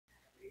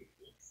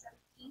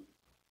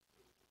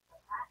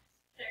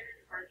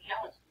our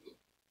geology.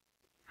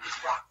 These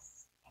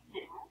rocks and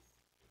minerals.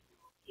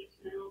 These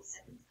minerals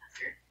second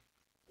semester.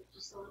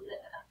 Just a little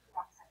bit of the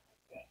rock cycle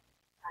today.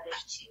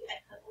 There's two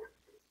equivalent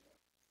principles.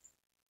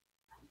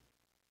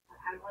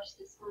 I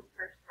watched this one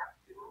first, rock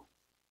mineral,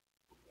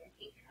 and then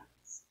take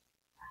notes,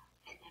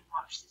 and then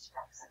watch this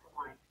rock cycle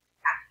one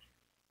after.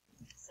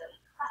 So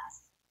in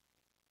class,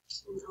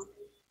 we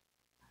only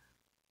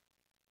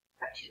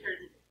about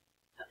 2/3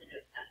 of the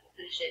notes done. We'll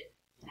finish it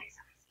next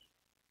time I see you.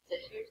 So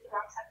here's the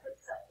rock cycle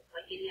itself. It's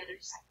like any other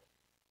cycle.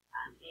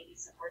 Maybe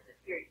some words of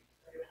period.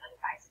 Literally, like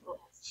a bicycle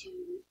has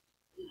two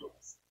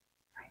wheels.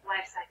 Right?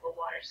 Life cycle,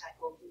 water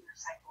cycle, lunar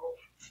cycle,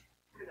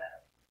 kind of a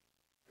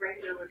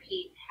regular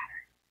repeat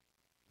pattern.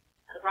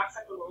 Now, the rock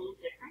cycle is a little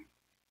different.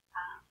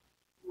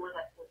 More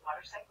like the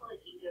water cycle,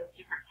 it can go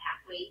different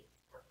pathways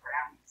for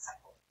ground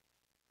cycle.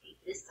 Okay,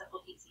 this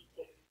cycle takes a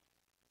very,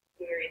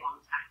 very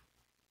long time.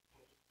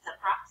 Some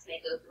rocks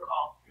may go through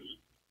all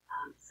three.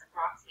 Some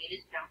rocks may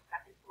just bounce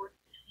back and forth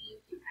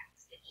between two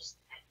kinds. It just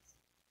depends.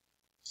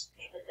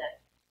 Okay, but the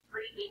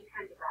three main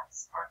kinds of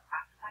rocks are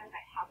classified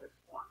by how they're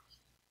formed.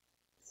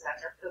 So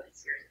that's our focus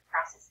here, is the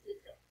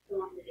processes that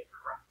form the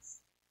different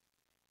rocks.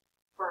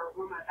 For a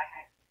warm-up, I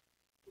had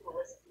people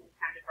list the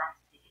kinds of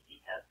rocks that they can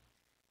think of.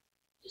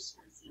 Just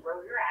want to see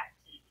where you're at,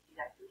 so you can do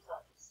that for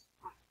yourself. Just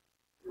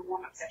your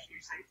warm-up section,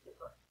 your science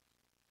book.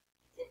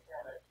 It's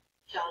the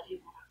geology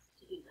warm-up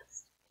to-do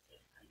list.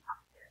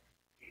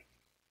 Okay.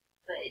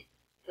 But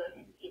go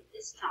ahead and get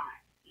this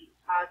time. You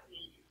pause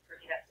me and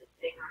bring it up so it's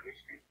bigger on your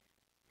screen.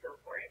 Go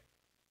for it.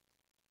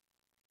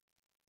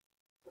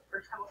 The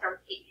first time we'll start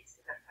with igneous,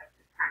 because that's like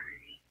the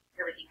primary.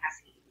 Everything has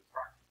to be in this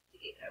rock to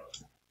get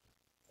going.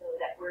 So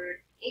that word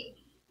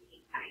igni,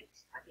 ignite,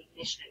 like the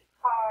ignition of a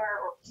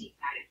car or the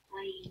ignited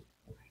flame,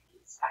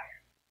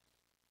 inspire.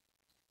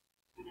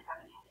 And if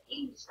I'm going to have an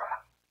igneous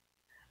rock,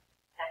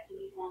 that can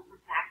be one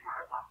from magma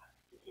or lava,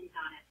 depending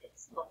on if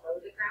it's below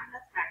the ground,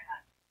 that's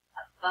magma,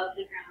 above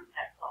the ground,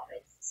 that's lava.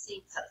 It's the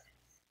same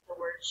substance. The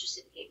words just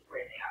indicate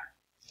where they are.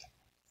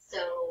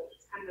 So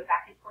it's kind of a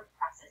back and forth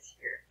process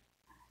here.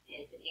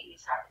 If an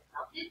igneous rock is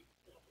melted,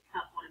 it'll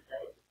become one of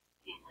those.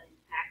 And when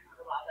magma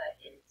or lava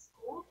is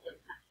cooled,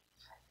 it'll become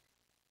igneous rock.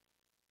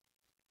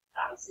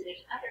 Obviously,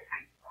 there's other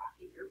kinds of rock,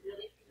 and you're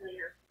really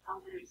familiar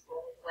from elementary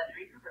school with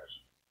weathering and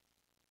erosion.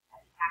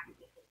 That happens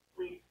with the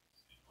wind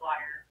and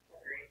water,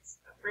 whether it's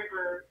a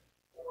river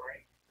or a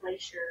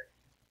glacier.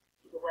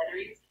 The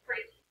weathering is the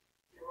breaking,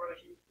 and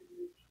erosion is the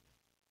moving.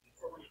 And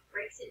so when it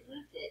breaks it,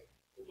 moves it,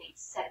 it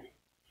makes sediment,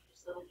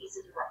 just little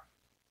pieces of rock.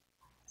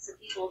 Some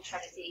people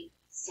try to say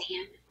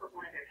sand for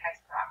one of their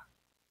types of rock.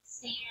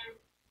 Sand,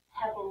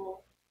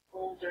 pebble,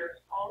 boulder,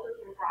 all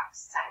those are rock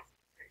sizes.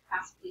 They're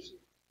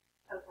classifications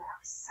of rock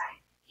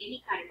size.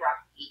 Any kind of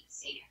rock can be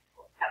sand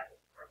or pebble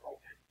or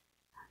boulder.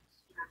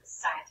 Depending on the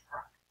size of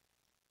rock.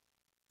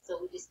 So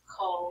we just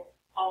call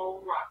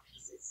all rock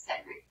pieces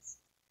sediments.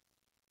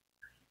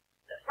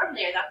 But from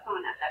there, that's not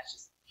enough. That's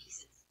just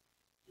pieces.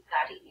 You've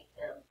got to make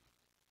them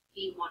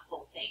be one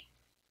whole thing.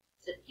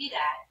 So to do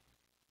that,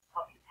 it's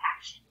called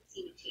compaction and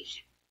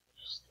cementation,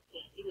 which is the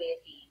fancy way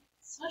of being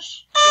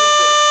smush.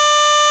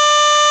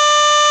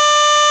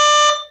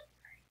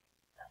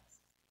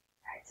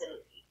 Alright, so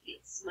it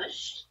gets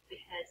smushed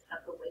because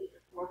of the weight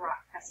of more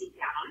rock pressing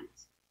down on it.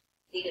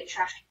 Think of a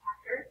trash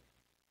compactor,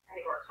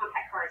 right, or a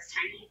compact car is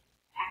tiny,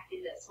 packed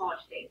into a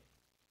smaller space.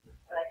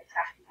 Or like a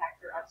trash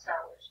compactor on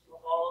Star Wars. The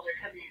walls are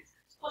coming in, so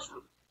push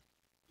them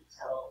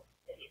until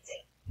they get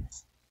safe.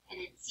 And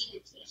then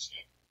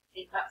cementation.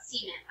 Think about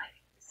cement like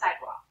the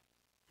sidewalk.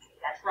 Okay,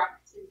 that's rock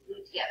that's been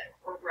glued together,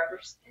 or rubber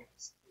cement,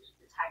 which is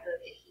a type of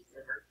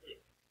adhesive or glue.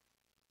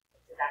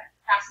 So that's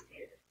the process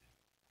here,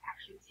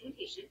 action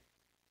cementation,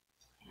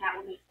 and that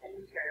will make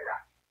sedimentary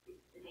rock.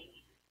 The name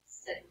is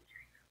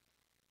sedimentary rock.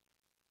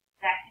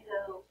 That can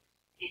go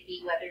and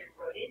be weathered and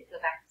eroded, go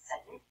back to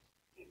sediment,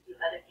 and do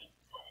other things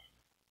as well.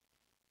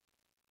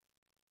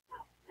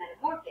 Now,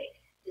 metamorphic,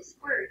 this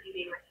word, you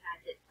may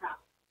recognize it from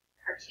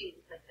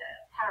cartoons like the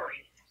Power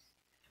Rangers,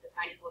 the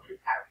Mighty Morphin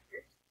Power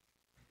Rangers,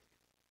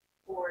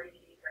 or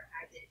you may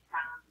recognize it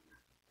from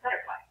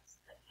butterflies.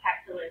 The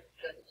caterpillar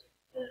goes into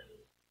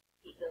food,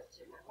 he goes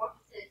to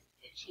metamorphosis,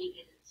 it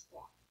changes its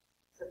form.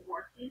 So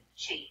morphe,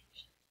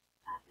 change.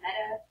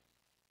 Meta,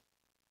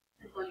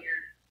 on your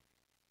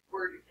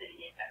word you're putting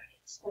in,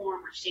 its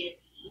form or state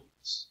of being.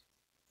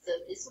 So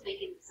this will make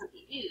it into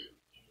something new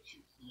due to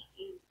heat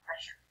and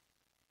pressure.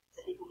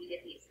 So I think when we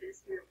get the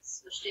atmosphere, we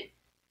smushed it.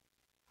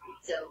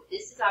 So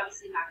this is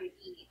obviously not going to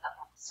be up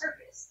on the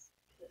surface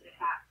because it's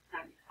not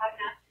hot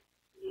enough.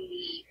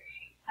 Maybe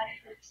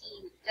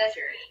 115 in the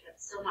desert, but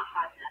still not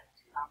hot enough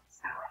to melt this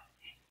kind of rock.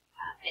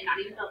 And not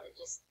even melt it,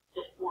 just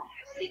warm.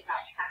 So think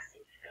about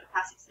plastic.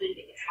 Plastic smooth,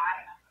 it gets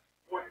hot,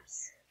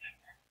 warms,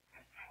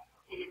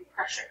 and then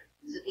pressure.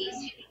 So these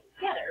two things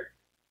together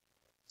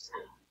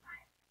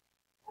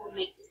will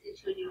make this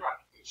into a new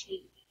rock that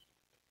changes.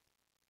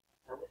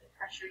 So with the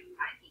pressure, you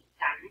might be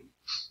diamond.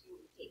 You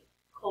want to take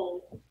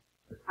coal,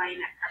 applying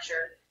that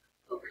pressure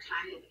over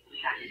time, it will become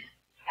diamond.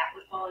 That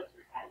would fall into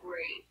the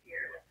category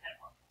here with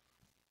metamorphosis.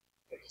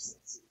 They're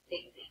just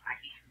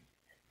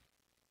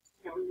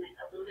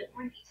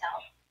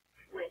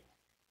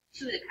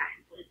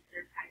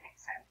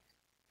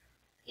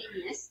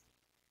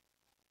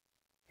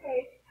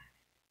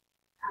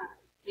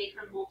made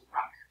from molten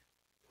rock.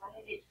 Why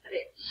did they put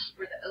it E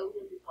where the O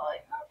is and call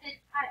it melted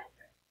pie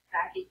filter?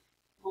 That is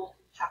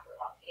molten chocolate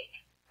lava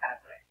cake. That's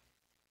what it is.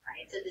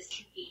 Right? So this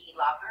can be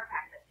lava or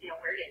magma, you know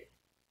where it is.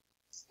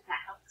 And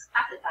that helps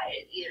classify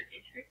it as either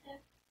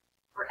intrusive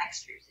or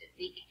extrusive.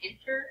 They can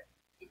enter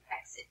and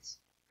exit.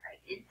 Right?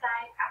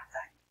 Inside,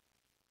 outside.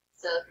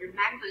 So if your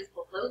magma is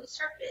below the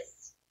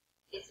surface,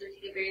 it's going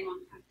to take a very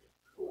long time to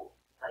cool.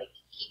 Like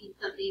keeping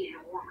something in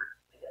a warmer,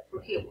 like a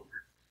tortilla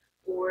warmer.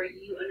 Or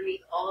you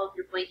underneath all of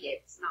your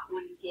blankets, not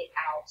wanting to get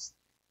out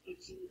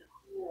into the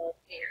cool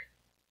air.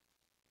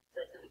 So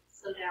it's going to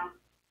slow down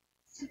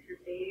super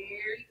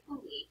very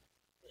coolly,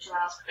 which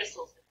allows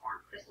crystals to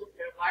form. Crystals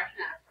that are large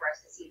enough for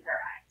us to see with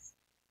our eyes.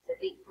 So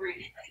think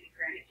granite, like a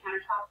granite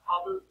countertop,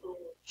 all those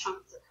little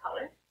chunks of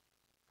color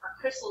are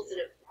crystals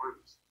that have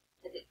formed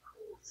as it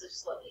cools so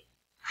slowly.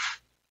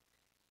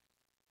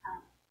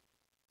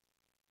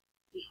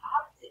 The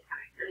opposite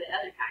kind, or the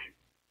other kind,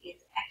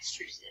 is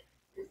extrusive.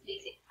 This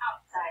makes it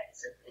outside the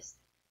surface,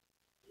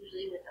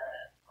 usually with a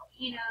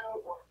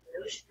volcano or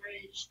an ocean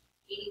ridge,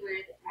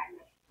 anywhere that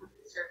magma can come to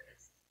the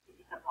surface and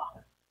become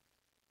lava.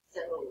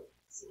 So,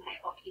 see my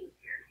volcano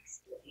here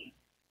next to me.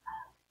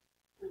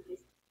 When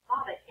this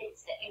lava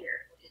hits the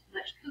air, which is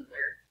much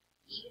cooler,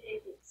 even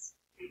if it's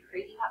in a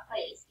crazy hot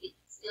place, it's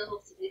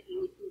still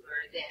significantly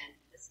cooler than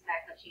this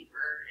magma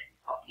chamber and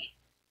volcano.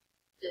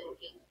 So,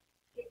 it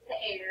hits the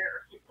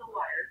air or hits the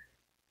water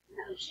in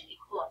the ocean, it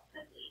cools off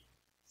quickly.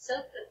 So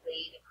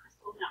quickly, the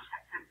crystals don't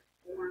have time to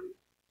form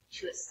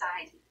to a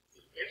size we can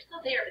see. They're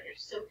still there, but they're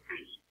so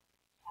tiny,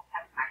 you have to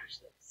have a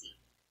microscope to see.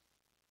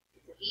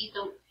 And so these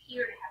don't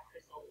appear to have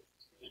crystals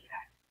to the naked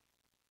eye.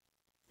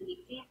 Some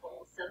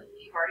examples, some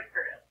you've already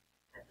heard of,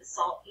 like the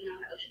salt on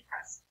the ocean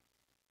crust,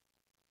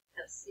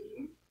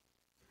 obsidian,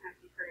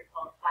 sometimes you've heard it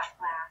called flat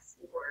glass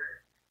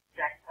or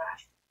dragon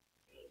glass.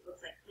 It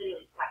looks like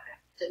literally flat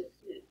glass, so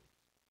smooth.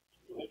 You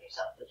can make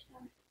yourself which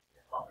one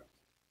is called.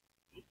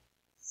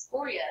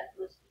 Scoria,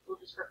 most people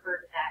just refer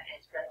to that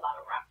as red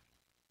lava rock.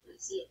 You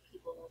see it in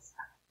people's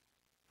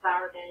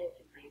flower beds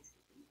and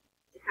landscaping.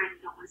 It's the kind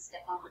you don't want to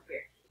step on with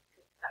bare feet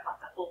because it's got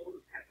lots of holes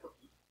and kind of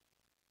pokey.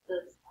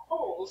 Those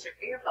holes are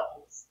air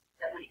bubbles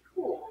that when it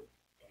cooled,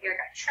 the air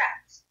got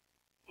trapped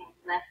and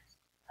left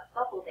a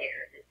bubble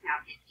there that's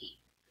now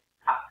empty,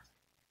 popped,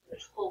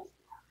 which holds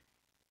the rock.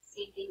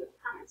 Same thing with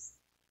pumice.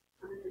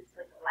 It's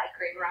like a light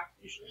gray rock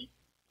usually,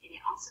 and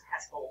it also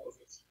has holes.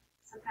 It's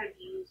sometimes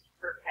used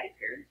for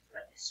pedicure,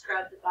 like to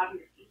scrub the bottom of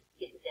your feet to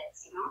get the dead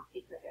skin off.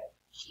 It's like a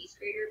cheese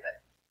grater,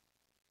 but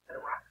a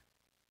rock.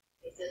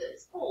 Okay, so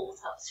those holes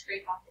help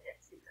scrape off the dead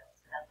skin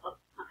cells. So that's what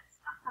pumice,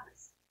 not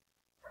pumice.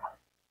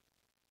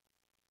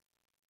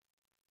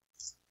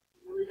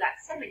 And we've got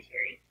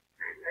sedimentary.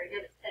 We already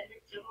know that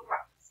sedimentary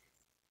rocks.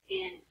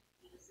 And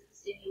this is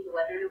assuming the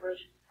weather and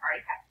erosion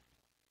already happened.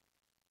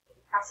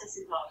 The process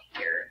involved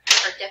here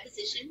are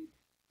deposition,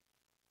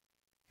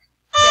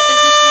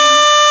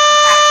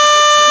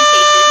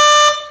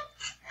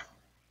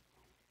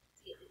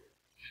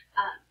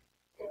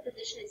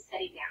 deposition is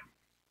setting down.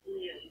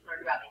 You've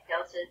learned about the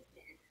deltas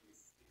and the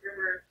Mississippi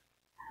River.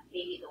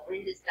 Maybe the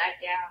wind has died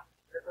down,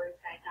 the river has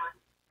died down,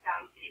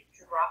 and it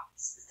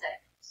drops the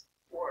sediment.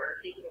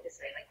 Or think of it this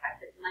way, like if I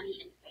put money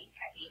in the bank,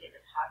 I made a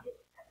deposit,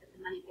 I put the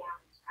money down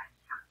into my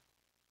account.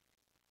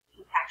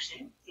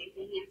 Compaction, same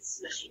thing as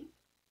smushing.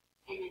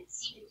 And then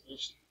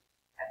cementation,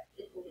 that's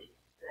the glue.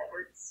 So that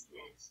word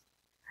cement,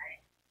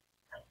 right?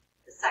 Like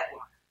the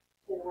sidewalk.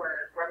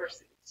 Or rubber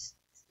cement,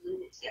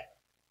 gluing it together.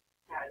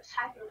 Now, the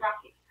type of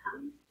rock it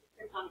becomes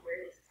depends on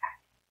where this is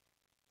happening.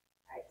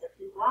 Right? So,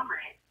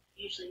 conglomerate,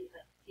 usually,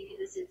 like, think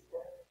of this as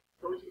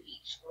going to the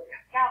beach, going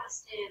down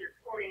Galveston or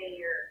Port A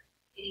or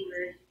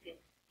anywhere you can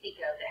think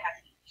of that has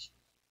a beach.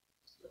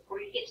 So before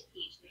you get to the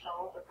beach, there's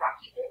all the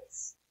rocky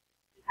bits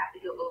you have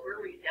to go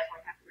over where you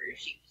definitely have to wear your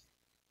shoes.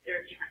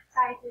 There are different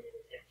sizes,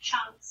 different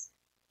chunks.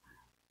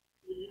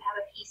 When you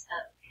have a piece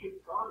of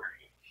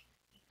conglomerate,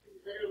 you can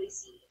literally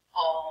see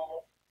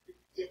all the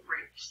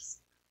different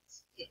pieces.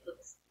 It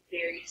looks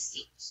very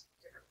distinct,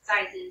 different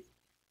sizes,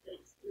 but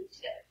it's glued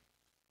together.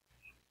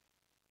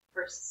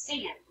 Versus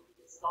sand,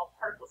 this is all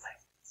particle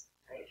sizes,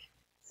 right?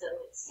 So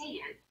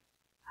sand,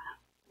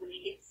 when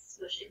it gets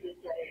smushed and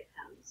glued together, it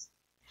becomes,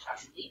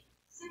 shockingly,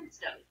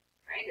 sandstone,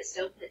 right? A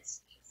stone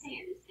that's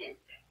sand is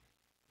sandstone.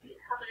 The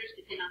colors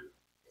depend on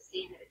the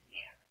sand that it's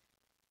made of.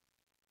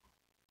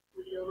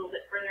 When you go a little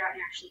bit further out and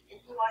you're actually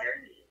in the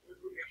water, you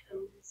move your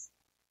toes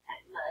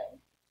at mud.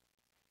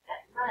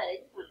 That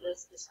mud, when it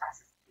goes through this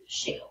process, is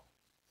shale.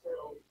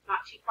 So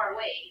not too far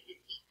away, this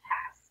deep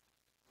pass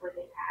where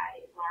they had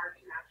a large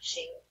amount of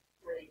shale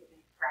where they were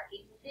doing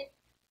fracking with it.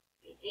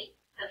 They make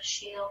the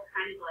shale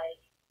kind of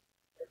like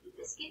a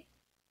biscuit,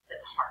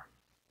 but hard.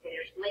 Okay,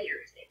 there's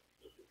layers that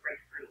you can break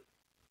through.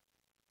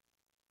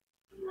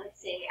 And let's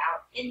say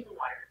out in the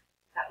water,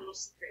 that little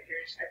sea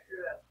creatures, I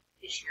threw up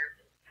this year,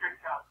 but trying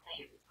to draw a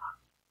plane is not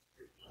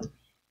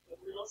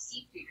the little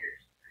sea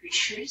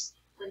creatures,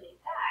 when they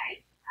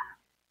die,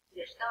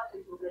 their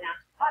skeletons will go down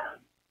to the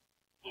bottom.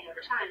 And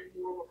over time,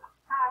 more will come to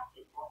the top,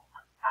 and more will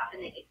come to the top,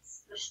 and they get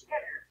smushed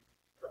together.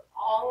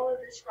 all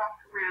of this rock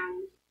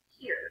around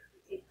here,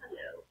 St.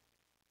 Pluto,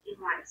 in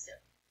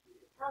limestone.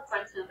 Well, it's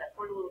limestone, but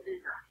poured a little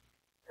vinegar on it.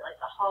 So like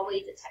the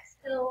hallways at Tex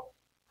Hill,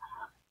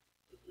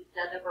 if you've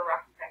dug up a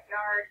rocky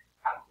backyard,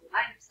 probably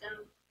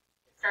limestone.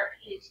 Start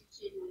paying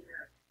attention when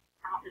you're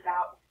out and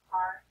about in the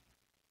car,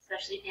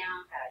 especially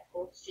down at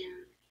Gold's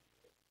Gym,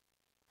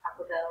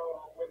 Taco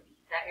Bell, or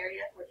Wendy's, that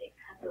area where they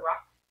cut the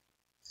rock,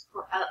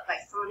 or up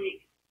by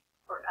Sonic,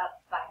 or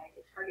up by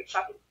the Target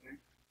shopping center.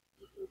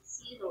 You can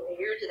see the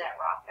layers of that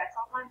rock. That's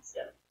all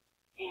limestone.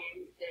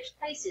 And there's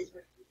places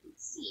where you can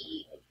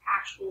see like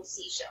actual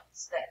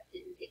seashells that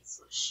didn't get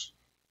smushed.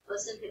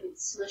 Most of them have been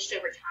smushed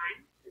over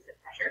time because of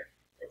pressure,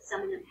 but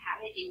some of them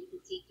haven't, and you can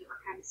see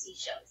different kinds of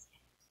seashells.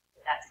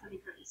 So that's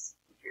coming from these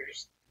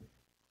figures.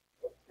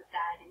 We'll put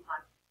that in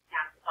on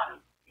down at the bottom,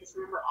 because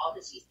remember, all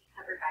this used to be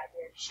covered by a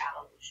very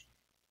shallow ocean.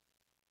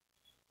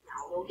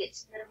 Now we'll get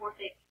to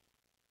metamorphic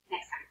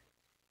next time,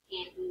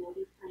 and we will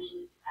be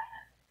playing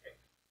the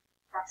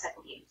rock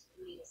cycle games.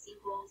 We need a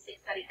single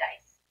 6-sided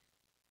dice.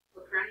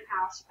 Look around your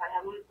house. You probably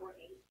have one in board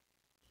game.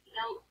 If you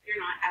don't, if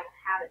you're not, I will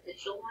have a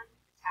digital one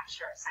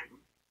attached to our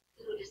assignment.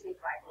 It will just make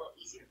life a little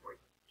easier for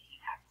you if you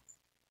have one.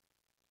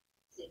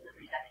 So you can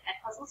read that. That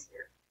puzzle's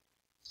here.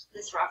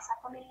 This rock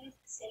cycle maze,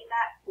 save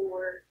that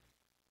for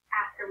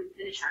after we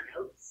finish our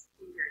notes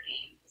in your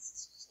game. This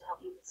is just to help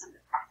you with some of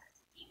the process.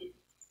 You can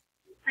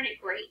print it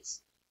great.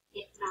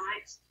 If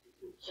not, you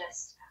can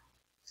just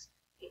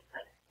get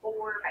like a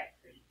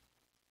 4x3.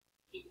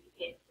 And you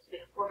can just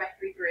make a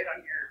 4x3 grid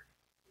on your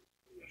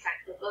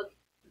tactical book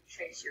and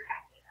trace your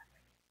pathway that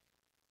way.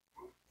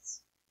 And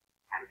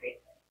have a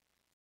great day.